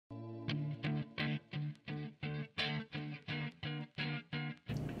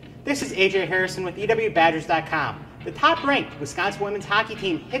This is AJ Harrison with EWBadgers.com. The top-ranked Wisconsin women's hockey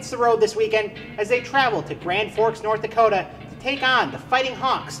team hits the road this weekend as they travel to Grand Forks, North Dakota to take on the Fighting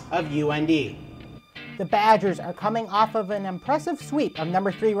Hawks of UND. The Badgers are coming off of an impressive sweep of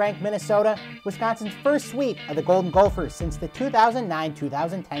number 3 ranked Minnesota, Wisconsin's first sweep of the Golden Gophers since the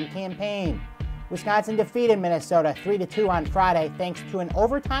 2009-2010 campaign. Wisconsin defeated Minnesota 3-2 on Friday thanks to an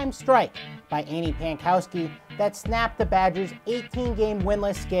overtime strike by Amy Pankowski that snapped the Badgers' 18-game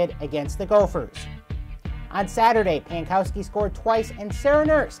winless skid against the Gophers. On Saturday, Pankowski scored twice and Sarah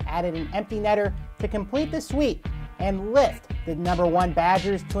Nurse added an empty netter to complete the sweep and lift the number 1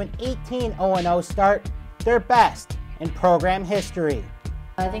 Badgers to an 18-0 start, their best in program history.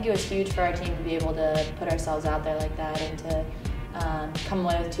 I think it was huge for our team to be able to put ourselves out there like that and to come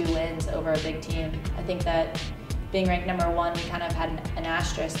away with 2 wins over a big team. I think that being ranked number 1, we kind of had an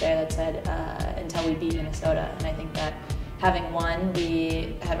asterisk there that said until we beat Minnesota, and I think that having won,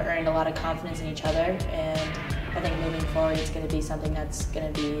 we have earned a lot of confidence in each other, and I think moving forward it's going to be something that's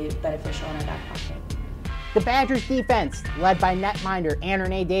going to be beneficial in our back pocket. The Badgers' defense, led by netminder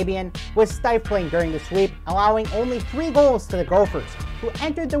Anne-Renee Dabian, was stifling during the sweep, allowing only 3 goals to the Gophers, who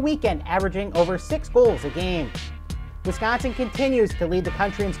entered the weekend averaging over 6 goals a game. Wisconsin continues to lead the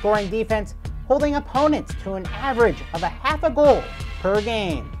country in scoring defense, holding opponents to an average of half a goal per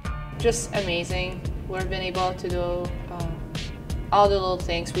game. Just amazing. We've been able to do all the little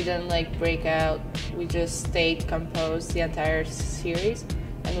things. We didn't break out. We just stayed composed the entire series.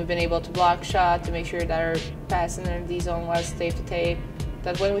 And we've been able to block shot to make sure that our pass in the D zone was tape to tape.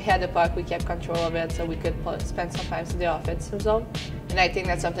 That when we had the puck, we kept control of it so we could spend some time in the offensive zone. And I think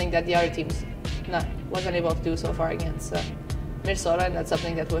that's something that the other teams wasn't able to do so far against Minnesota, and that's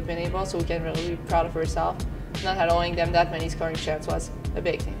something that we've been able, so we can really be proud of ourselves. Not allowing them that many scoring chances was a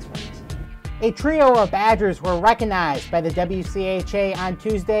big thing for us. A trio of Badgers were recognized by the WCHA on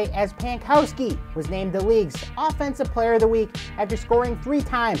Tuesday as Pankowski was named the league's Offensive Player of the Week after scoring 3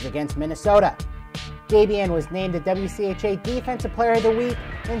 times against Minnesota. Dabian was named the WCHA Defensive Player of the Week,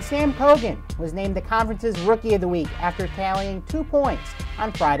 and Sam Kogan was named the conference's Rookie of the Week after tallying 2 points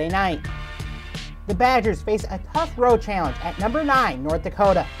on Friday night. The Badgers face a tough road challenge at number 9 North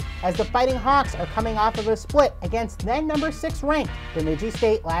Dakota, as the Fighting Hawks are coming off of a split against then number 6 ranked Bemidji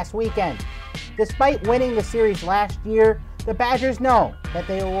State last weekend. Despite winning the series last year, the Badgers know that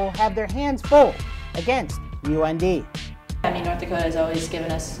they will have their hands full against UND. I mean, North Dakota has always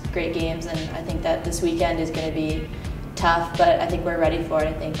given us great games, and I think that this weekend is going to be tough, but I think we're ready for it.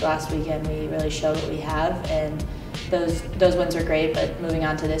 I think last weekend we really showed what we have, and those wins are great, but moving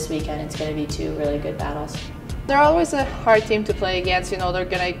on to this weekend, it's going to be 2 really good battles. They're always a hard team to play against. You know, they're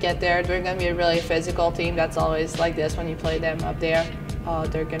going to get there. They're going to be a really physical team. That's always like this when you play them up there.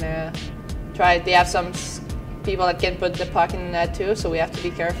 They're going to try. They have some people that can put the puck in the net too, so we have to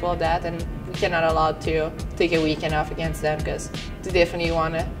be careful of that, and we cannot allow to take a weekend off against them because they definitely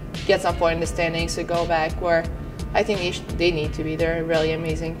want to get some point in the standings to go back where I think they need to be. They're a really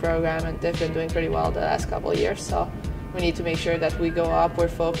amazing program, and they've been doing pretty well the last couple of years, so we need to make sure that we go up, we're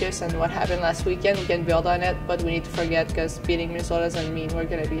focused, and what happened last weekend, we can build on it, but we need to forget because beating Minnesota doesn't mean we're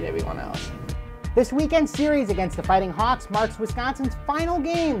going to beat everyone else. This weekend's series against the Fighting Hawks marks Wisconsin's final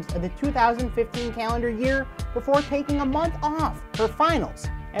games of the 2015 calendar year before taking a month off for finals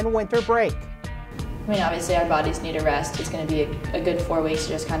and winter break. I mean, obviously our bodies need a rest. It's going to be a good 4 weeks to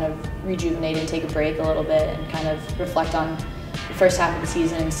just kind of rejuvenate and take a break a little bit and kind of reflect on the first half of the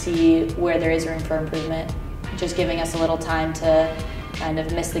season and see where there is room for improvement. Just giving us a little time to kind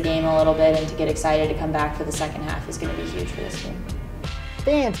of miss the game a little bit and to get excited to come back for the second half is going to be huge for this team.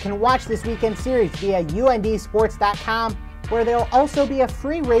 Fans can watch this weekend series via UNDsports.com, where there will also be a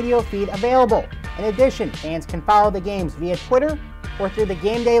free radio feed available. In addition, fans can follow the games via Twitter or through the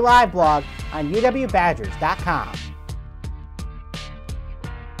Game Day Live blog on UWBadgers.com.